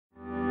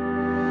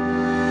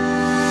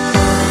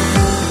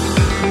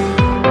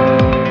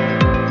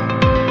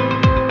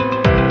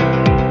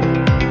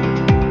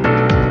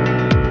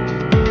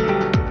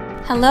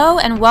Hello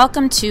and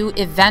welcome to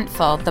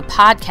Eventful, the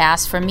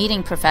podcast for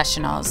meeting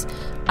professionals.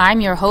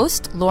 I'm your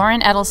host,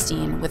 Lauren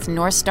Edelstein with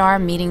North Star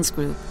Meetings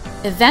Group.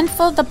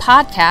 Eventful, the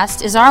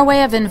podcast, is our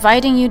way of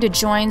inviting you to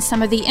join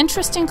some of the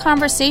interesting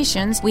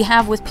conversations we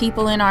have with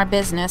people in our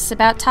business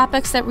about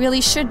topics that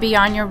really should be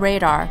on your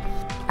radar.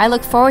 I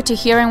look forward to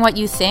hearing what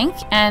you think,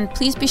 and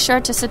please be sure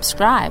to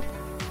subscribe.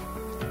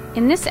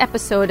 In this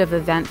episode of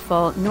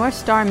Eventful, North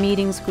Star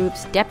Meetings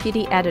Group's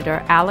Deputy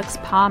Editor, Alex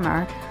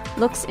Palmer,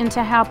 looks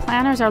into how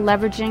planners are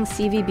leveraging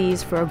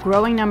CVBs for a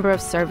growing number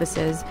of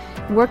services,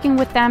 working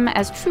with them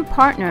as true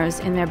partners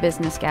in their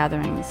business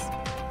gatherings.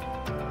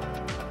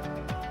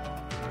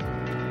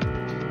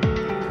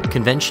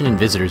 Convention and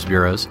visitors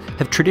bureaus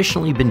have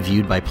traditionally been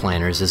viewed by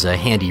planners as a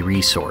handy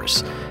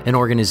resource, an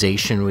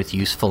organization with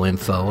useful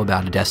info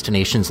about a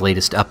destination's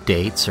latest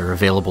updates or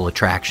available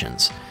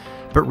attractions.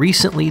 But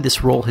recently,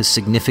 this role has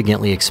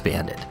significantly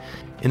expanded.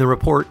 In the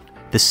report,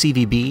 The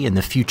CVB and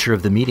the Future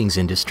of the Meetings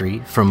Industry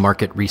from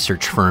market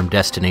research firm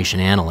Destination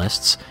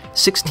Analysts,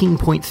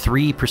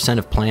 16.3%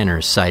 of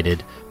planners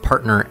cited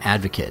partner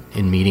advocate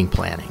in meeting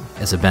planning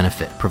as a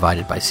benefit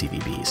provided by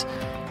CVBs.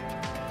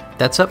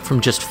 That's up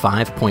from just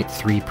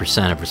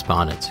 5.3% of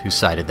respondents who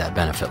cited that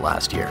benefit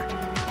last year.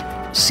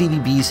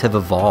 CVBs have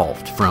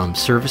evolved from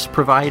service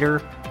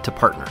provider to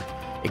partner,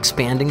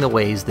 expanding the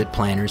ways that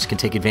planners can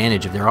take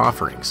advantage of their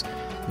offerings.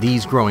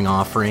 These growing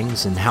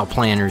offerings and how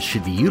planners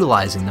should be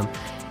utilizing them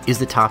is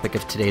the topic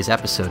of today's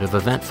episode of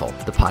Eventful,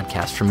 the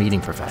podcast for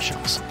meeting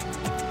professionals.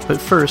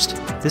 But first,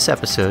 this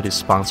episode is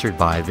sponsored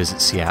by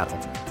Visit Seattle.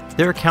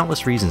 There are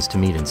countless reasons to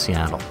meet in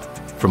Seattle,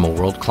 from a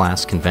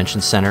world-class convention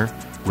center,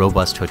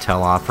 robust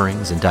hotel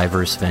offerings and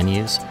diverse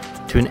venues,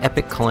 to an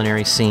epic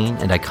culinary scene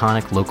and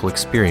iconic local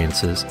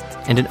experiences,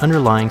 and an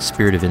underlying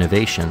spirit of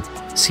innovation.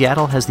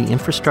 Seattle has the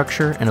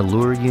infrastructure and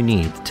allure you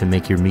need to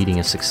make your meeting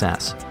a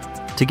success.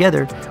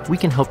 Together, we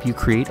can help you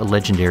create a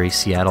legendary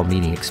Seattle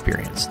meeting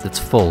experience that's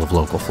full of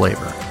local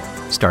flavor.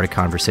 Start a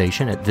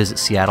conversation at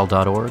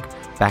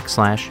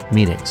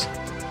visitseattle.org/meetings.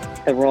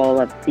 The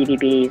role of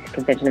CVBs,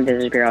 Convention and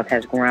Visitors Bureaus,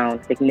 has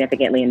grown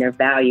significantly in their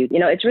value.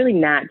 It's really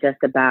not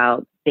just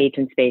about dates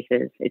and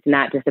spaces. It's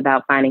not just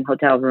about finding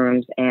hotel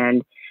rooms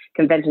and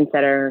convention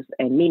centers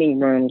and meeting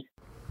rooms.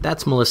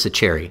 That's Melissa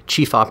Cherry,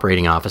 Chief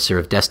Operating Officer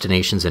of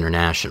Destinations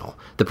International,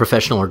 the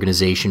professional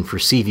organization for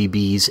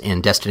CVBs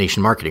and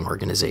destination marketing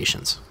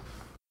organizations.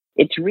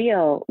 It's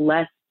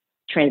less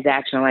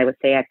transactional, I would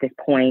say, at this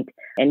point,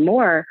 and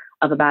more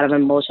of about an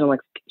emotional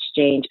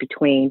exchange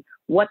between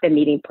what the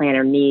meeting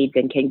planner needs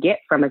and can get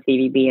from a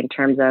CVB in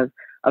terms of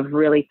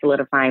really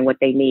solidifying what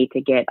they need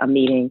to get a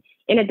meeting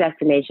in a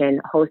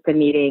destination, host a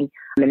meeting,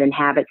 and then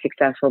have a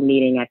successful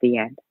meeting at the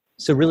end.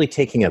 So really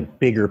taking a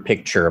bigger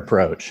picture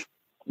approach.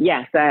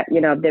 Yes, the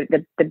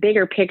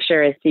bigger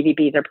picture is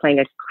CVBs are playing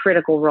a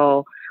critical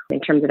role in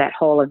terms of that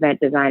whole event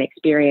design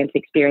experience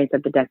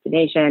of the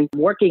destination,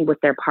 working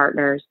with their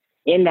partners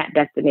in that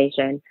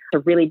destination to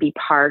really be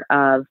part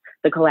of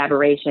the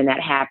collaboration that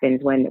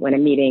happens when a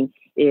meeting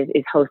is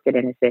hosted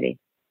in a city.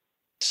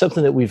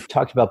 Something that we've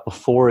talked about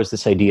before is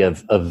this idea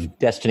of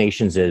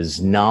destinations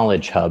as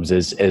knowledge hubs,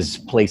 as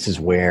places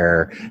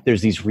where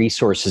there's these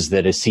resources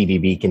that a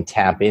CVB can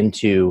tap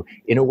into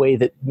in a way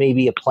that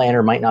maybe a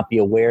planner might not be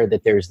aware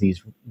that there's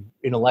these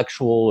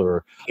intellectual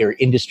or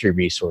industry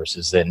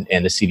resources, and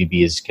a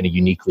CVB is kind of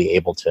uniquely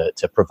able to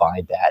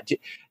provide that.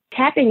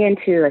 Tapping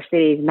into a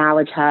city's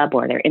knowledge hub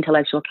or their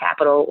intellectual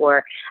capital,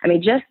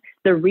 just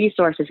the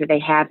resources that they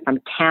have from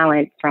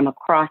talent from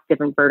across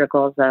different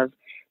verticals of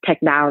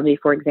technology,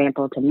 for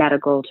example, to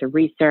medical, to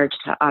research,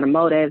 to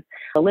automotive.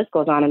 The list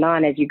goes on and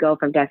on as you go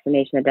from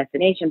destination to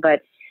destination.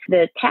 But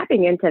the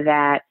tapping into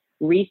that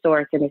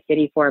resource in a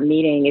city for a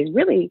meeting is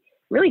really,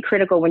 really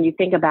critical when you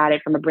think about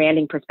it from a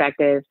branding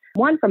perspective.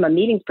 One, from a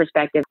meetings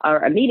perspective, or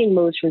a meeting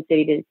moves from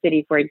city to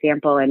city, for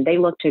example, and they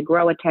look to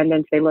grow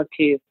attendance. They look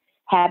to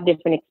have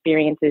different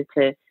experiences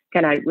to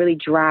kind of really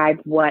drive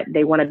what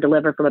they want to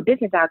deliver from a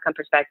business outcome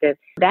perspective.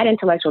 That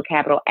intellectual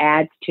capital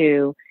adds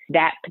to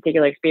that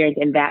particular experience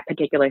in that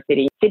particular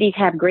city. Cities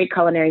have great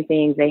culinary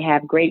scenes, they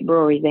have great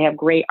breweries, they have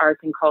great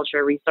arts and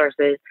culture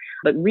resources,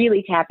 but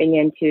really tapping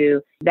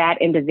into that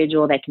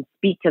individual that can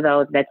speak to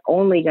those, that's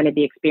only going to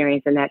be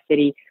experienced in that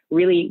city,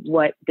 really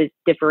what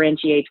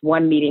differentiates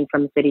one meeting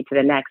from the city to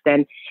the next.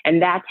 And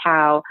that's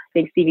how I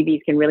think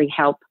CVBs can really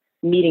help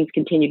meetings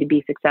continue to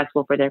be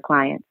successful for their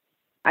clients.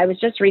 I was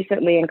just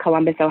recently in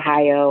Columbus,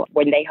 Ohio,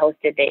 when they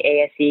hosted the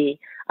ASE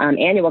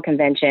annual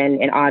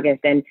convention in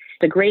August. And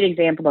it's a great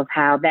example of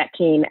how that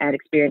team at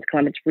Experience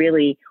Columbus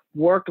really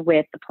worked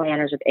with the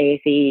planners of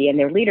ASE and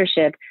their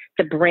leadership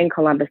to bring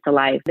Columbus to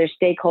life. Their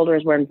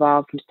stakeholders were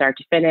involved from start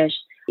to finish.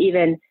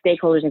 Even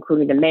stakeholders,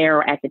 including the mayor,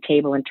 were at the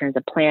table in terms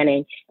of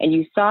planning. And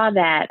you saw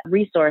that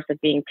resource of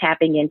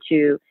tapping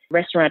into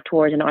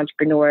restaurateurs and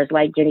entrepreneurs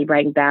like Jenny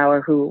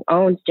Breitenbauer, who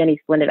owns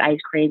Jenny's Splendid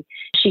Ice Cream.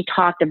 She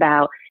talked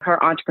about her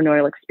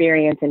entrepreneurial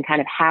experience and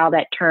kind of how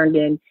that turned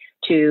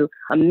into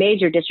a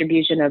major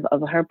distribution of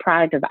her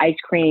product of ice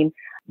cream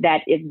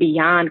that is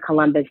beyond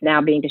Columbus,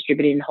 now being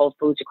distributed in Whole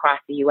Foods across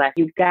the U.S.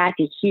 You've got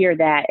to hear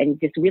that and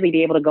just really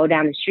be able to go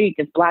down the street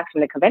just blocks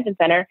from the convention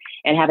center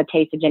and have a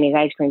taste of Jenny's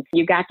ice cream.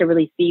 You've got to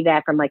really see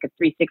that from like a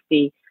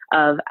 360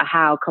 of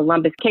how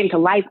Columbus came to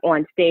life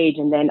on stage,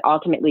 and then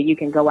ultimately you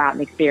can go out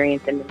and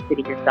experience in the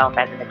city yourself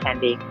as an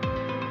attendee.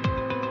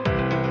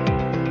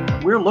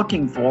 We're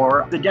looking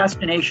for the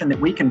destination that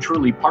we can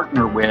truly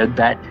partner with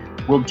that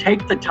will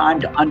take the time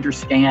to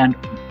understand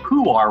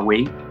who are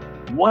we,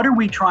 what are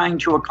we trying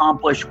to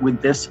accomplish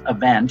with this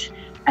event,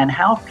 and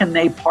how can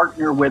they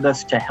partner with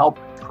us to help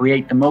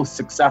create the most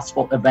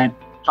successful event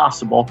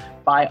possible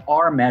by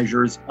our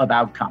measures of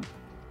outcome.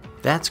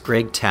 That's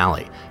Greg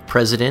Talley,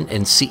 President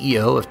and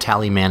CEO of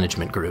Talley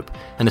Management Group,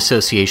 an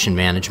association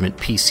management,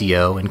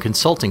 PCO, and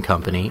consulting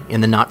company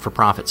in the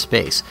not-for-profit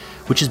space,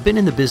 which has been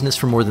in the business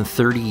for more than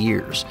 30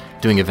 years,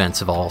 doing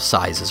events of all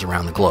sizes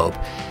around the globe.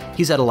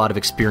 He's had a lot of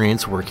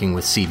experience working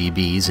with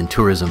CVBs and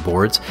tourism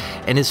boards,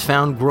 and has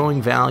found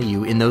growing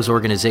value in those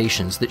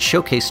organizations that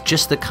showcase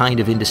just the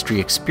kind of industry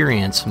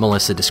experience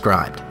Melissa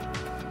described.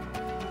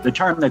 The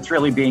term that's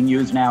really being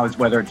used now is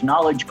whether it's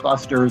knowledge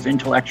clusters,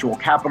 intellectual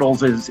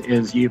capitals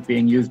is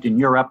being used in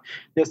Europe.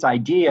 This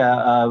idea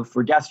of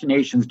for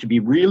destinations to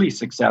be really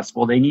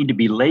successful, they need to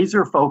be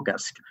laser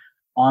focused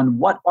on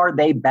what are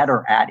they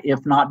better at,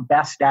 if not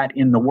best at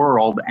in the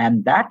world.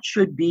 And that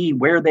should be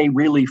where they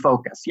really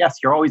focus. Yes,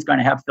 you're always going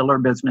to have filler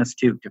business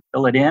to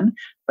fill it in,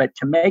 but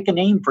to make a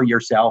name for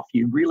yourself,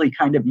 you really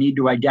kind of need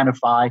to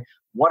identify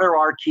what are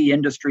our key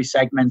industry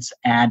segments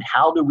and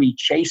how do we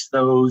chase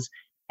those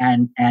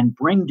and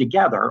bring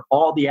together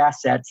all the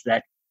assets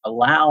that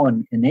allow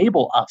and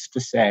enable us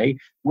to say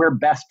we're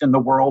best in the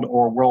world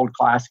or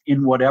world-class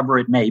in whatever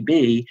it may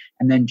be,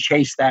 and then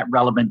chase that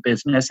relevant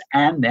business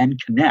and then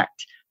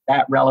connect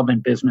that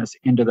relevant business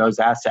into those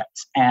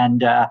assets.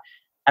 And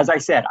as I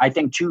said, I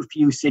think too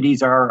few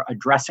cities are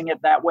addressing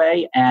it that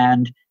way,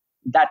 and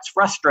that's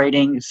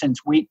frustrating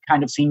since we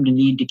kind of seem to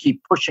need to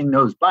keep pushing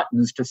those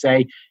buttons to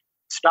say,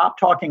 stop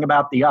talking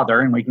about the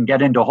other, and we can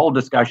get into a whole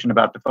discussion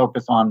about the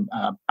focus on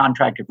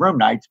contracted room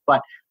nights,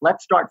 but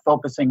let's start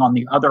focusing on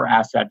the other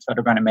assets that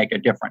are going to make a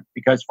difference,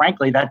 because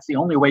frankly, that's the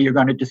only way you're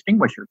going to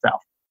distinguish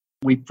yourself.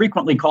 We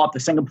frequently call it the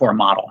Singapore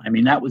model. I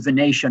mean, that was a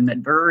nation that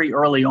very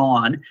early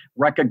on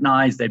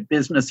recognized that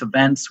business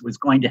events was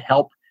going to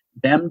help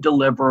them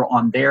deliver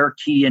on their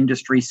key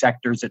industry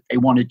sectors that they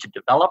wanted to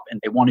develop and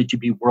they wanted to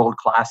be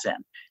world-class in.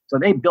 So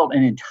they built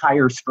an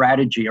entire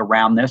strategy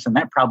around this, and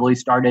that probably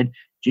started,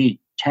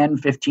 10,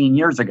 15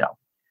 years ago.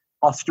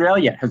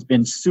 Australia has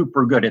been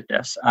super good at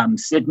this.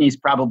 Sydney's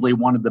probably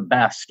one of the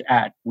best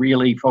at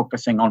really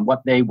focusing on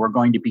what they were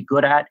going to be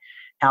good at,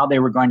 how they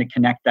were going to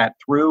connect that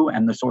through,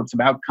 and the sorts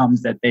of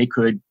outcomes that they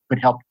could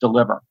help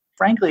deliver.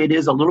 Frankly, it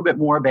is a little bit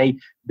more of a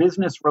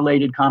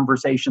business-related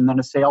conversation than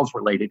a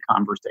sales-related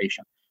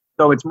conversation.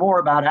 So it's more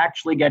about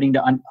actually getting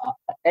to,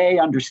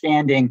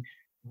 understanding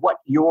what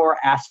your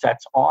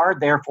assets are,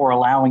 therefore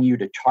allowing you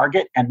to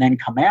target and then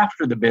come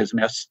after the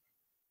business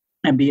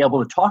and be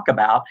able to talk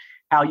about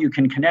how you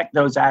can connect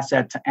those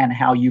assets and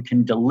how you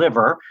can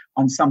deliver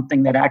on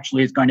something that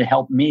actually is going to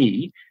help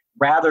me,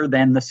 rather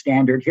than the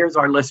standard, here's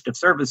our list of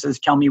services,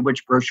 tell me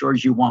which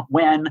brochures you want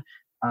when,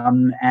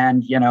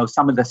 and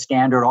some of the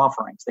standard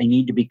offerings. They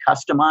need to be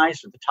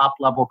customized to the top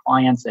level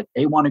clients that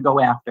they want to go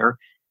after.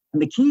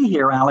 And the key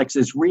here, Alex,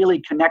 is really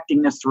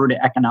connecting this through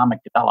to economic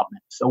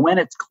development. So when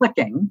it's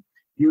clicking,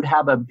 you'd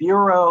have a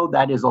bureau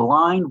that is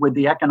aligned with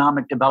the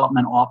Economic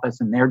Development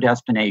Office and their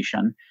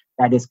destination,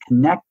 that is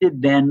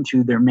connected then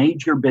to their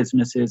major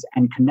businesses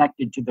and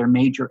connected to their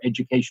major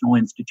educational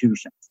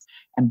institutions.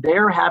 And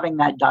they're having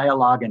that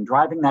dialogue and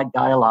driving that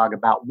dialogue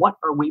about what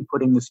are we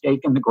putting the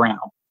stake in the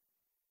ground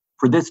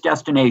for this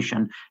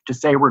destination to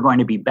say we're going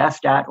to be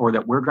best at, or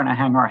that we're going to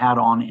hang our hat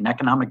on in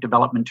economic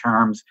development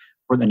terms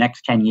for the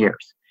next 10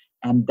 years.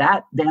 And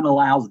that then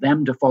allows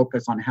them to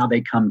focus on how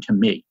they come to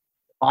me.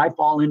 If I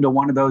fall into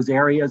one of those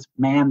areas,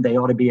 man, they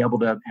ought to be able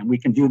to, and we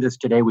can do this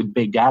today with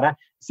big data,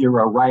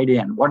 zero right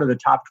in. What are the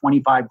top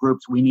 25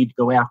 groups we need to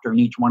go after in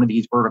each one of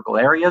these vertical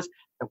areas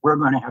that we're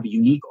going to have a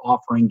unique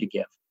offering to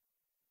give?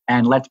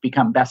 And let's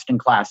become best in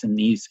class in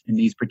these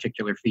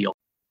particular fields.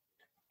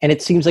 And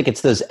it seems like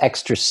it's those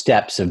extra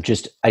steps of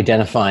just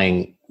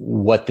identifying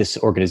what this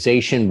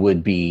organization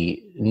would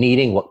be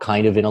needing, what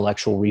kind of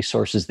intellectual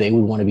resources they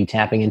would want to be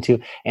tapping into,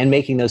 and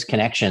making those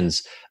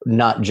connections,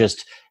 not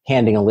just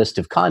handing a list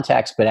of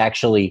contacts, but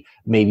actually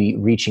maybe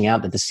reaching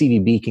out, that the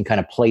CVB can kind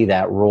of play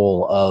that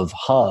role of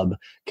hub,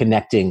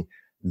 connecting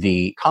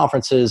the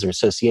conferences or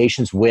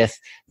associations with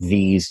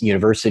these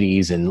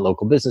universities and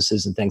local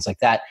businesses and things like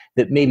that,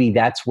 that maybe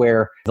that's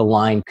where the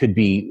line could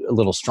be a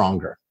little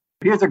stronger.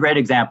 Here's a great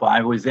example.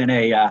 I was in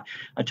a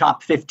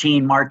top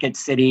 15 market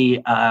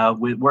city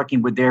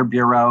working with their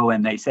bureau,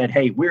 and they said,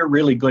 hey, we're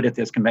really good at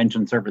this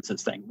convention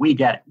services thing. We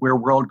get it. We're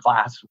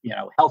world-class.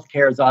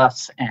 Healthcare's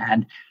us,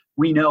 and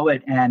we know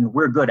it, and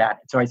we're good at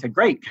it. So I said,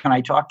 great. Can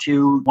I talk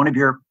to one of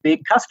your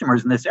big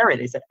customers in this area?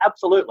 They said,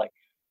 absolutely.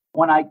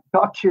 When I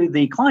talked to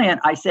the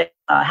client, I said,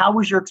 how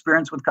was your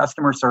experience with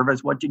customer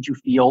service? What did you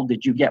feel?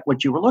 Did you get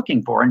what you were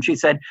looking for? And she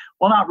said,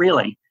 well, not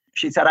really.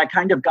 She said, I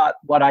kind of got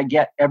what I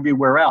get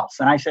everywhere else.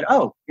 And I said,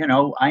 oh,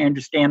 I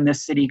understand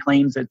this city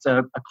claims it's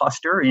a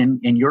cluster in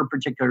your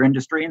particular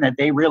industry and that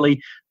they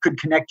really could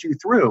connect you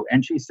through.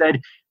 And she said,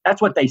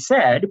 that's what they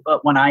said.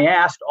 But when I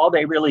asked, all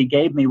they really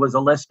gave me was a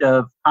list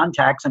of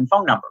contacts and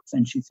phone numbers.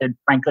 And she said,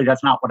 frankly,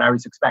 that's not what I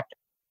was expecting.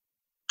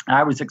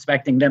 I was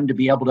expecting them to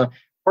be able to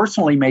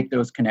personally make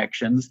those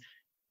connections,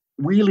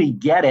 really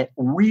get it,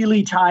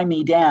 really tie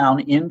me down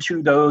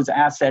into those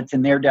assets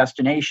in their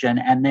destination,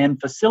 and then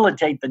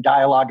facilitate the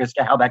dialogue as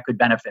to how that could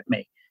benefit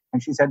me.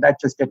 And she said that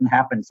just didn't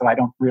happen, so I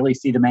don't really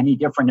see them any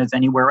different as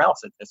anywhere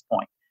else at this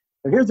point.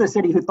 So here's a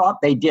city who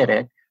thought they did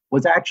it,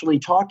 was actually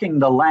talking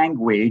the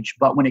language,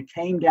 but when it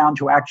came down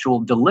to actual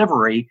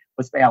delivery,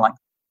 was failing.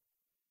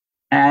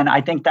 And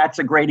I think that's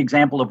a great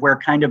example of where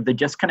kind of the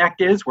disconnect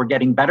is. We're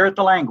getting better at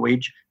the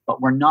language, but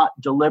we're not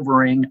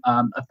delivering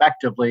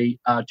effectively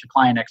to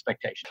client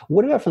expectations.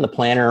 What about from the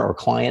planner or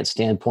client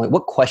standpoint?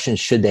 What questions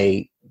should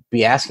they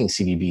be asking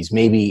CVBs,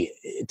 maybe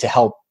to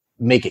help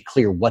make it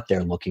clear what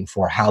they're looking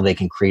for, how they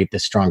can create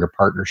this stronger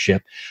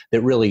partnership that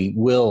really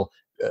will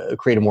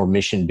create a more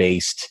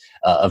mission-based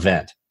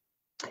event?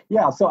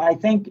 Yeah, so I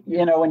think,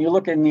 when you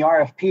look in the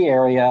RFP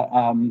area,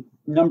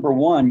 number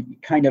one,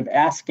 kind of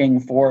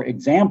asking for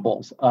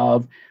examples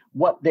of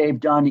what they've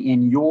done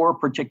in your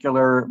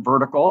particular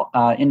vertical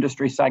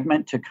industry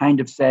segment to kind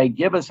of say,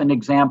 give us an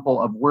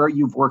example of where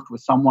you've worked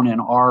with someone in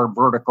our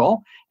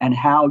vertical and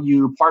how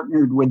you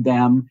partnered with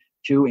them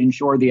to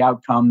ensure the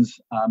outcomes,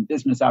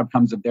 business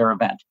outcomes of their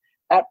event.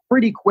 That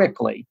pretty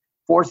quickly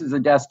forces a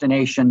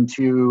destination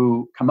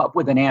to come up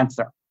with an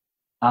answer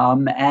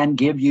and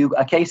give you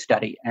a case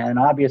study. And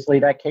obviously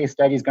that case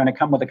study is going to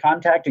come with a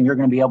contact, and you're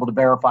going to be able to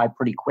verify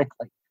pretty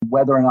quickly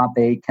whether or not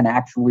they can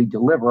actually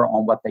deliver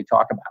on what they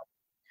talk about.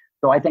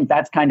 So I think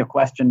that's kind of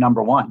question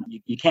number one.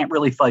 You can't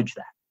really fudge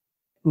that.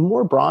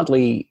 More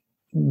broadly,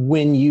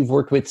 when you've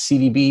worked with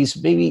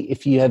CVBs, maybe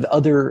if you have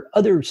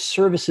other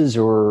services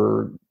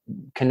or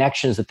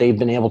connections that they've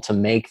been able to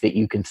make that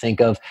you can think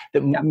of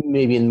that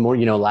maybe in more,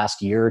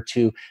 last year or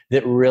two,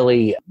 that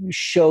really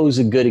shows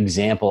a good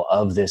example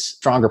of this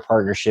stronger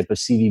partnership of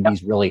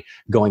CVBs really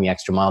going the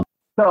extra mile.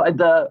 So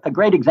a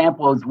great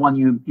example is one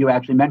you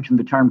actually mentioned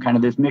the term, kind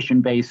of this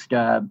mission-based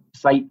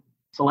site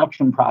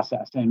selection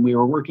process. And we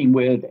were working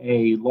with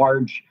a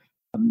large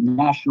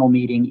national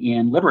meeting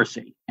in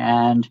literacy.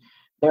 And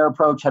their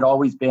approach had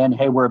always been,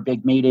 hey, we're a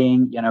big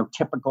meeting,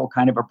 typical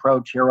kind of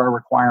approach, here are our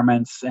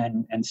requirements,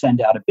 and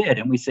send out a bid.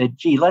 And we said,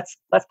 gee, let's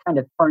kind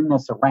of turn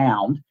this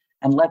around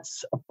and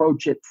let's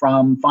approach it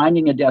from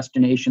finding a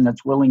destination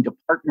that's willing to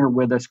partner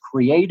with us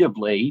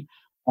creatively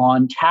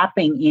on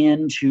tapping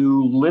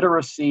into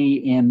literacy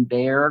in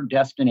their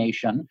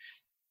destination.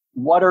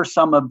 What are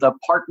some of the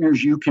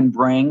partners you can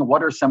bring?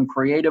 What are some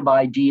creative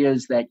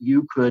ideas that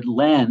you could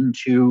lend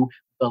to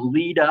the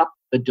lead up,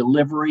 the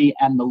delivery,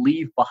 and the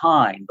leave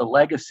behind, the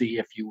legacy,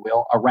 if you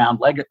will,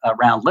 around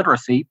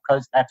literacy,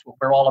 because that's what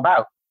we're all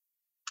about.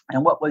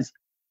 And what was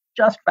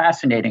just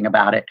fascinating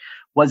about it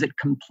was it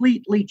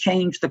completely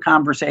changed the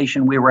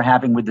conversation we were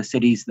having with the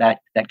cities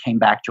that came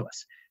back to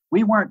us.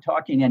 We weren't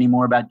talking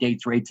anymore about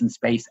dates, rates, and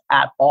space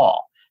at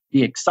all.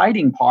 The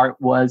exciting part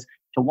was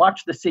to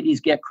watch the cities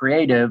get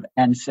creative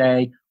and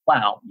say,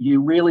 wow,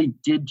 you really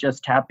did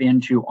just tap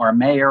into our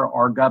mayor,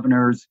 our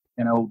governor's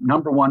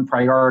number one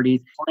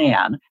priority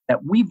plan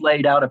that we've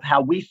laid out of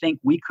how we think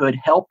we could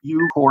help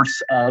you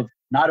course of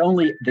not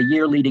only the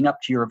year leading up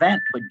to your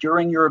event, but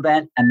during your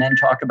event, and then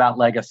talk about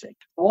legacy.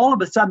 All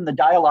of a sudden, the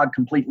dialogue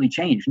completely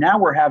changed. Now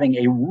we're having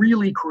a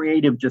really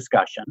creative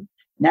discussion.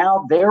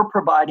 Now they're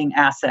providing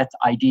assets,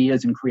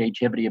 ideas, and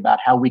creativity about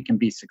how we can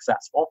be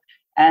successful.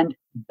 And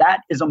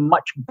that is a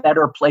much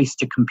better place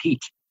to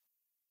compete.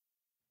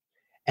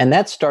 And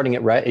that's starting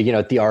at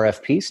at the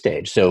RFP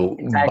stage. So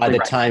exactly by the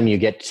time you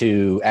get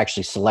to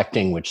actually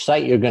selecting which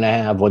site you're going to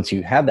have, once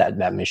you have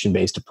that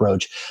mission-based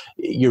approach,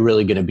 you're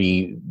really going to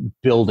be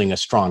building a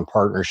strong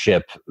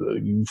partnership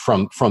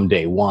from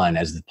day one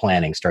as the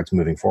planning starts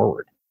moving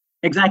forward.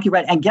 Exactly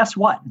right. And guess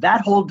what?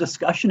 That whole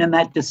discussion and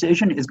that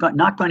decision is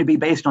not going to be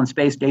based on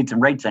space, dates,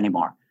 and rates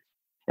anymore.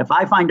 If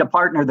I find a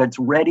partner that's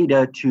ready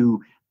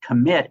to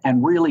commit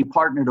and really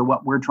partner to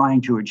what we're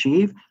trying to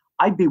achieve,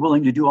 I'd be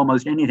willing to do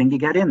almost anything to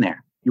get in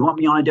there. You want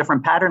me on a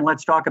different pattern?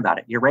 Let's talk about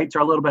it. Your rates are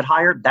a little bit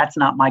higher. That's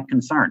not my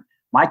concern.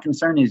 My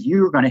concern is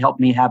you're going to help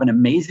me have an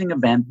amazing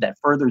event that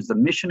furthers the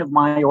mission of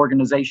my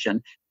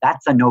organization.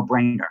 That's a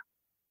no-brainer.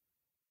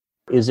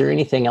 Is there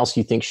anything else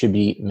you think should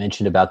be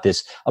mentioned about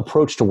this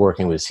approach to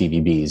working with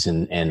CVBs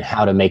and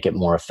how to make it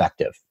more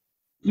effective?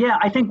 Yeah,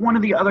 I think one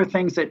of the other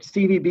things that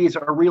CVBs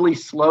are really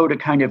slow to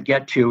kind of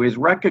get to is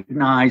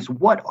recognize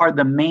what are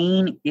the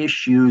main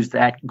issues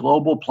that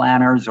global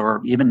planners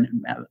or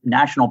even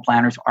national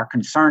planners are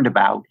concerned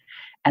about,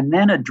 and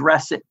then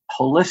address it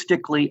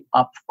holistically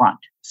up front.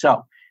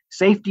 So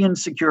safety and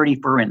security,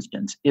 for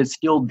instance, is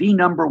still the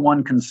number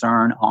one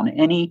concern on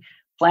any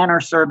planner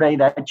survey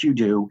that you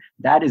do.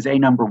 That is a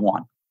number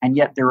one. And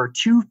yet there are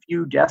too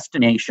few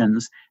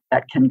destinations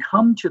that can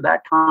come to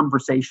that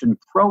conversation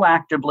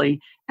proactively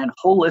and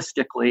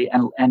holistically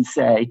and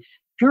say,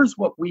 here's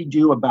what we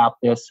do about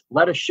this.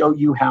 Let us show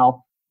you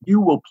how you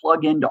will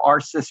plug into our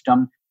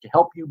system to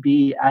help you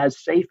be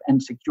as safe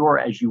and secure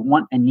as you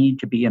want and need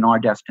to be in our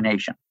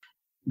destination.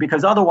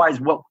 Because otherwise,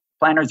 what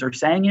planners are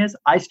saying is,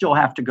 I still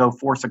have to go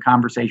force a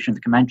conversation at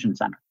the convention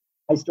center.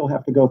 I still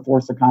have to go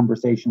force a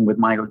conversation with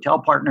my hotel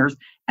partners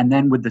and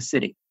then with the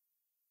city,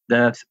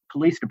 the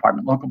police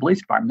department, local police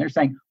department. They're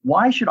saying,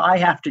 why should I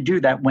have to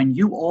do that when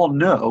you all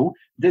know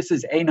this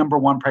is a number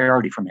one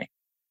priority for me?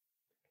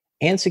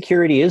 And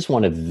security is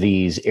one of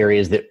these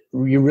areas that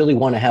you really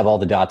want to have all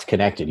the dots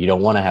connected. You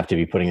don't want to have to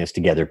be putting this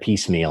together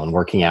piecemeal and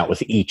working out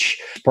with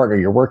each partner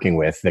you're working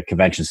with, the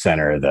convention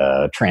center,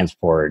 the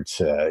transport,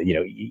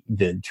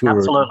 the tour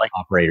Absolutely.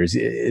 operators.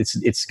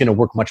 It's going to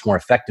work much more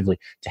effectively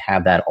to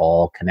have that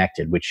all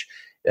connected, which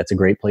that's a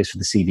great place for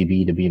the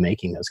CVB to be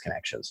making those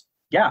connections.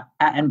 Yeah,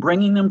 and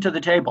bringing them to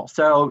the table.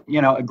 So,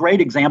 a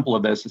great example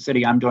of this, the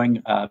city I'm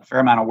doing a fair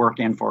amount of work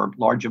in for a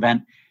large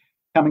event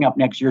coming up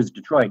next year is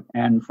Detroit.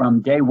 And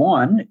from day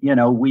one,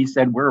 we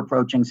said we're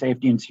approaching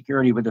safety and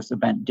security with this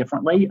event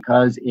differently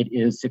because it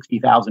is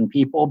 60,000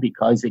 people,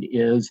 because it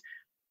is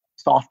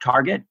soft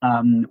target.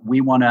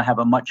 We want to have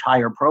a much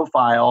higher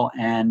profile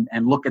and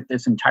look at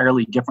this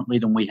entirely differently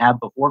than we have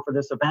before for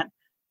this event.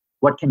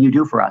 What can you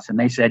do for us? And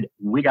they said,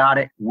 we got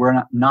it.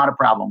 We're not a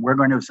problem. We're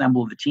going to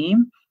assemble the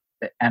team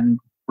and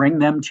bring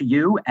them to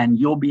you, and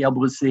you'll be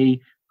able to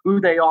see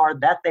who they are,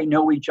 that they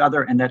know each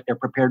other, and that they're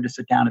prepared to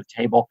sit down at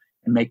the table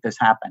and make this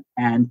happen.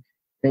 And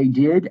they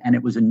did, and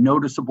it was a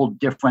noticeable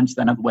difference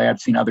than the way I've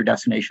seen other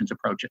destinations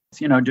approach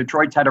it.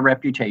 Detroit's had a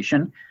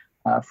reputation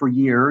for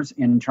years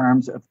in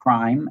terms of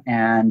crime,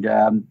 and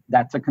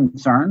that's a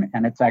concern,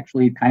 and it's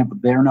actually kind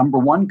of their number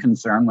one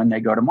concern when they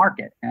go to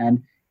market.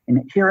 And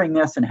in hearing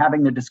this and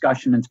having the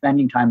discussion and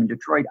spending time in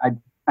Detroit, I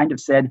kind of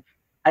said,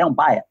 I don't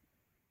buy it.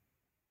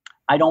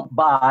 I don't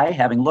buy,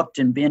 having looked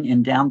and been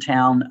in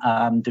downtown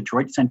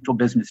Detroit Central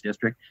Business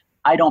District,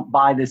 I don't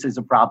buy this as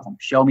a problem.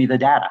 Show me the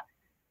data.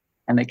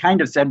 And they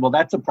kind of said, well,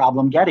 that's a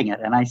problem getting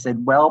it. And I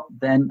said, well,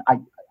 then I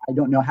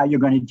don't know how you're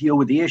going to deal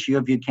with the issue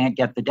if you can't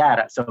get the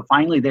data. So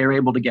finally, they were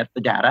able to get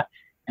the data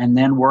and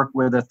then work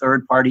with a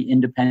third-party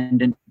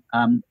independent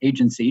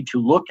agency to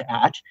look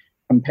at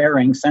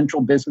comparing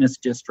central business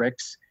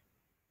districts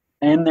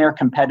in their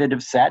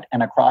competitive set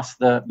and across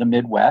the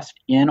Midwest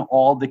in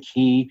all the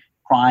key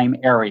crime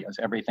areas,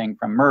 everything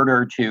from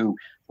murder to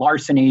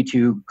larceny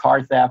to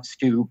car thefts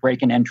to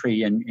break and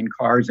entry in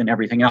cars and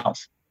everything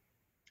else.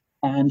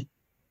 And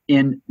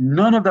in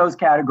none of those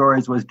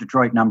categories was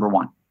Detroit number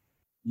one.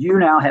 You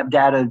now have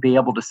data to be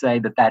able to say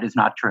that that is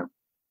not true.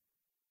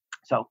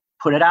 So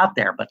put it out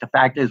there. But the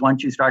fact is,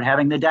 once you start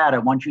having the data,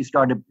 once you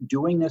started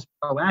doing this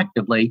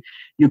proactively,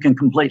 you can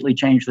completely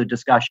change the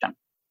discussion.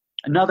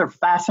 Another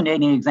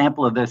fascinating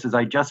example of this is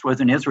I just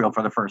was in Israel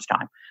for the first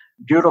time.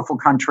 Beautiful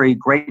country,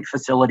 great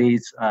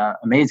facilities,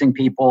 amazing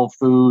people,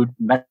 food,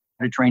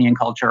 Mediterranean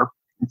culture.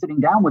 And sitting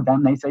down with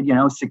them, they said,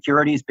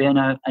 security's been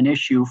an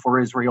issue for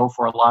Israel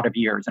for a lot of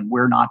years, and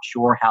we're not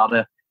sure how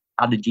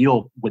to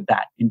deal with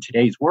that in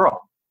today's world.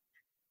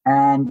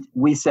 And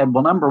we said,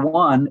 well, number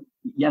one,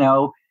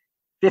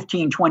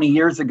 15, 20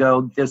 years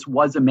ago, this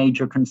was a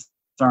major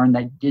concern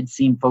that did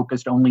seem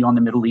focused only on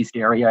the Middle East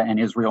area and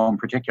Israel in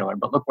particular.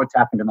 But look what's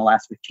happened in the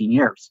last 15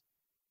 years.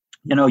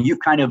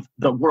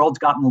 The world's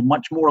gotten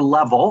much more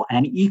level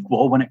and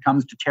equal when it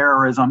comes to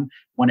terrorism,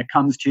 when it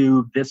comes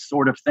to this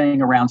sort of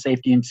thing around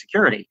safety and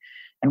security.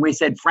 And we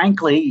said,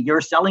 frankly,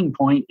 your selling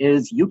point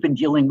is you've been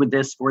dealing with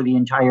this for the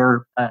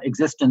entire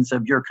existence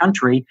of your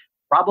country.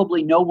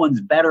 Probably no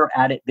one's better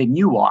at it than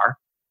you are.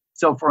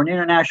 So for an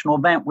international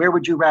event, where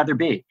would you rather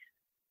be?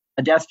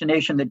 A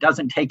destination that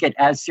doesn't take it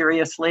as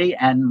seriously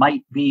and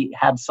might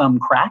have some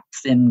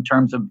cracks in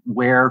terms of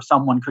where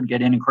someone could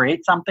get in and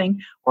create something,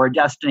 or a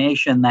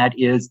destination that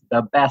is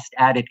the best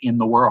at it in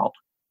the world?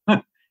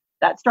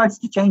 That starts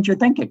to change your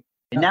thinking.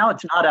 And now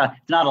it's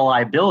not a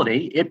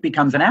liability, it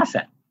becomes an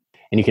asset.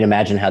 And you can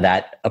imagine how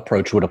that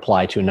approach would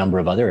apply to a number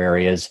of other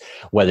areas,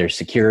 whether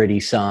security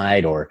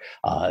side or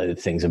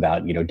things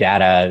about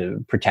data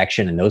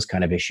protection and those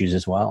kind of issues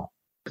as well.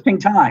 Interesting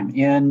time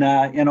in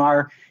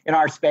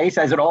our space,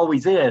 as it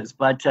always is,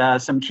 but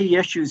some key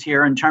issues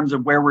here in terms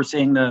of where we're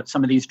seeing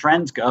some of these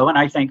trends go, and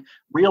I think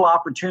real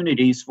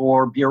opportunities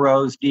for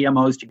bureaus,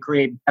 DMOs to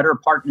create better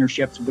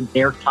partnerships with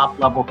their top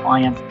level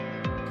clients.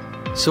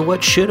 So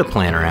what should a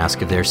planner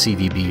ask of their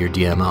CVB or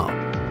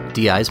DMO?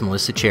 DI's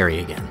Melissa Cherry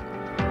again.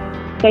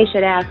 They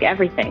should ask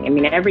everything. I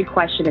mean, every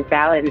question is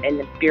valid, and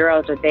the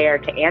bureaus are there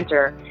to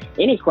answer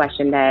any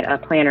question that a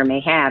planner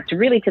may have, to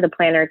the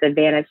planner's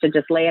advantage to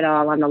just lay it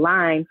all on the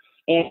line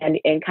and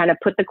kind of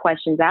put the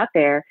questions out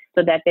there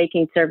so that they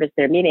can service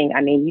their meeting.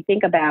 I mean, you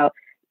think about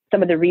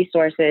some of the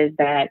resources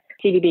that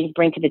CVBs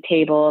bring to the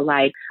table,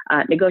 like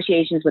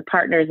negotiations with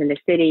partners in the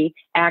city,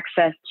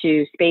 access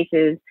to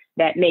spaces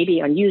that may be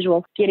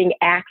unusual, getting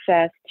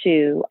access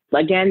to,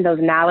 again, those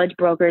knowledge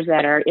brokers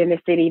that are in the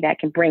city that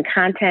can bring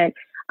content,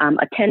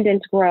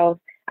 attendance growth.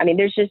 I mean,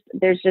 there's just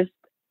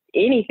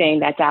anything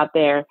that's out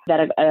there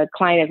that a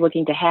client is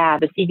looking to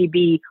have, the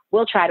CVB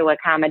will try to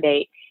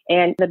accommodate.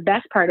 And the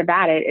best part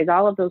about it is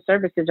all of those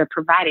services are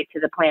provided to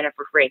the planner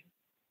for free.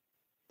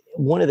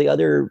 One of the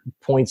other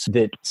points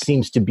that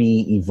seems to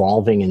be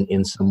evolving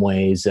in some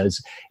ways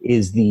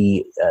is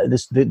the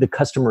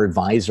customer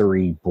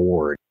advisory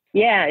board.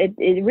 Yeah,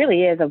 it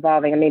really is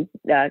evolving. I mean,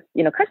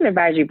 customer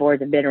advisory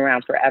boards have been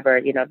around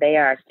forever. They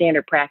are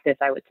standard practice,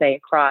 I would say,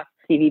 across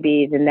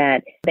CVBs, in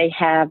that they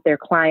have their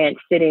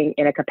clients sitting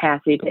in a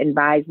capacity to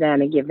advise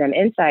them and give them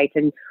insights.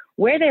 And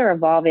where they're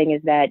evolving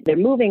is that they're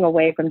moving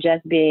away from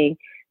just being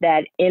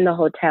that in the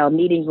hotel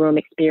meeting room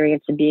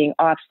experience and being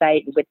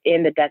off-site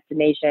within the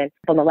destination.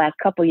 In the last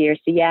couple of years,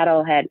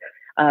 Seattle had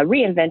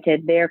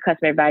reinvented their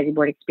customer advisory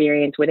board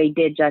experience, where they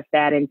did just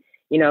that. And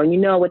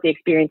what the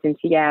experience in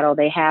Seattle,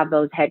 they have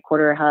those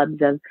headquarter hubs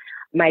of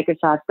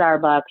Microsoft,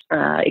 Starbucks,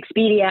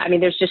 Expedia. I mean,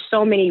 there's just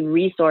so many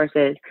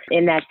resources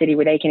in that city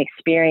where they can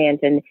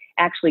experience and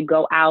actually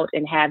go out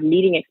and have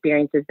meeting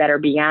experiences that are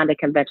beyond a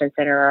convention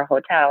center or a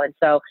hotel. And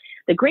so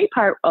the great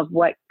part of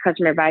what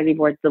customer advisory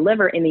boards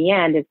deliver in the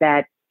end is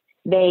that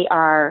they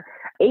are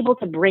able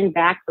to bring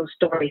back those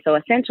stories. So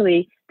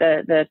essentially,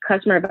 the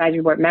customer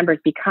advisory board members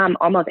become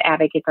almost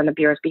advocates on the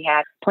Bureau's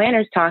behalf.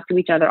 Planners talk to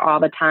each other all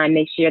the time.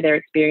 They share their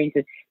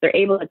experiences. They're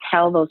able to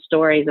tell those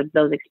stories of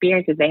those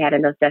experiences they had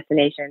in those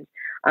destinations,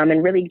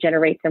 and really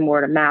generate some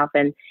word of mouth.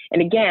 And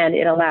again,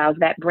 it allows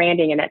that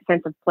branding and that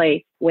sense of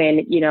place when,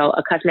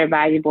 a customer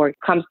advisory board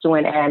comes to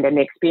an end and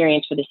the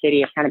experience for the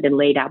city has kind of been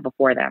laid out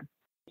before them.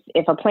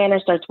 If a planner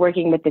starts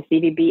working with the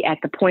CVB at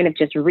the point of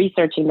just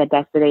researching the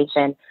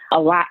destination, a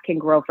lot can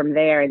grow from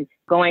there, and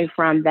going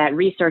from that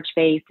research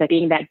phase to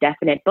being that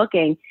definite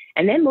booking,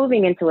 and then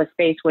moving into a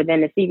space where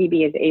then the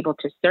CVB is able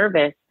to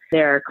service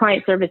their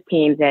client service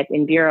teams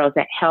in bureaus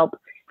that help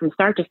from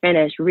start to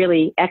finish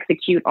really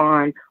execute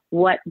on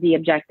what the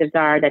objectives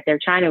are that they're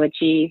trying to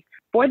achieve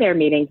for their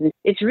meetings. And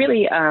it's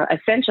really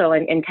essential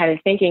in kind of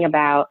thinking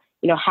about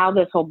how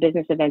this whole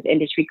business events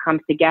industry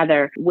comes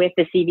together, with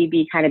the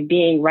CVB kind of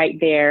being right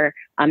there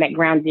at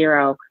ground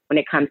zero when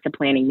it comes to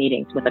planning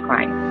meetings with a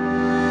client.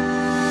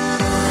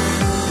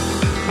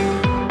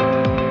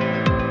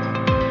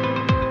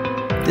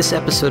 This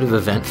episode of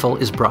Eventful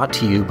is brought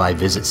to you by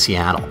Visit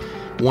Seattle.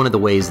 One of the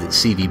ways that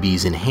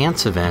CVBs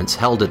enhance events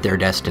held at their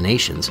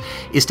destinations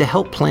is to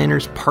help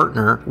planners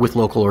partner with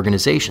local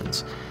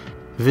organizations.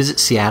 Visit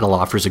Seattle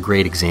offers a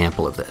great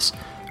example of this.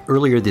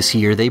 Earlier this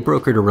year, they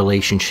brokered a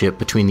relationship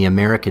between the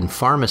American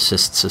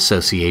Pharmacists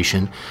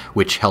Association,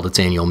 which held its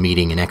annual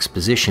meeting and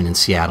exposition in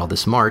Seattle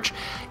this March,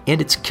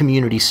 and its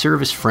Community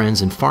Service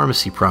Friends and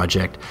Pharmacy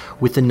Project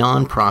with the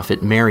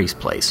nonprofit Mary's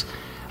Place,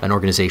 an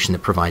organization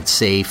that provides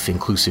safe,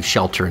 inclusive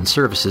shelter and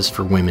services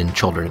for women,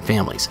 children, and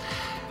families.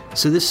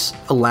 So this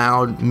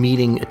allowed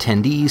meeting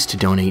attendees to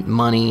donate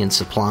money and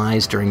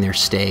supplies during their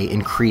stay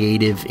in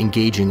creative,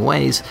 engaging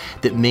ways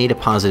that made a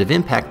positive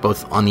impact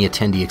both on the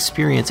attendee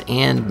experience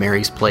and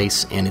Mary's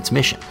Place and its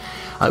mission.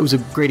 It was a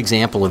great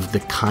example of the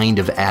kind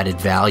of added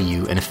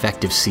value an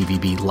effective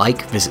CVB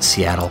like Visit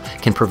Seattle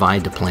can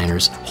provide to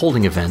planners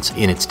holding events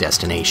in its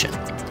destination.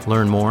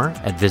 Learn more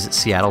at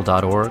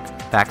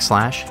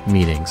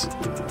visitseattle.org/meetings.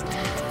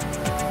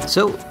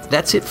 So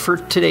that's it for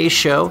today's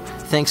show.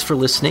 Thanks for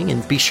listening,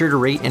 and be sure to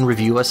rate and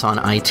review us on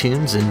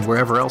iTunes and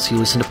wherever else you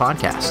listen to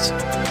podcasts.